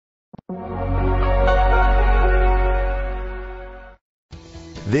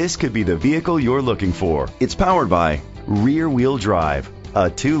This could be the vehicle you're looking for. It's powered by rear-wheel drive, a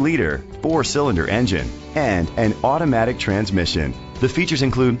 2-liter 4-cylinder engine, and an automatic transmission. The features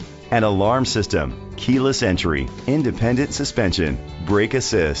include an alarm system, keyless entry, independent suspension, brake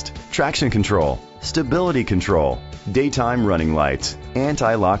assist, traction control, stability control, daytime running lights,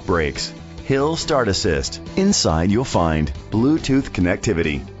 anti-lock brakes, hill start assist. Inside you'll find Bluetooth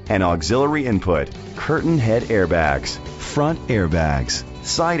connectivity, an auxiliary input, curtain head airbags, front airbags,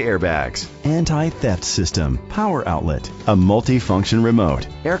 side airbags, anti-theft system, power outlet, a multi-function remote,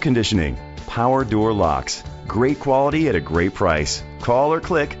 air conditioning, power door locks. Great quality at a great price. Call or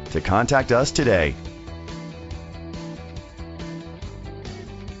click to contact us today.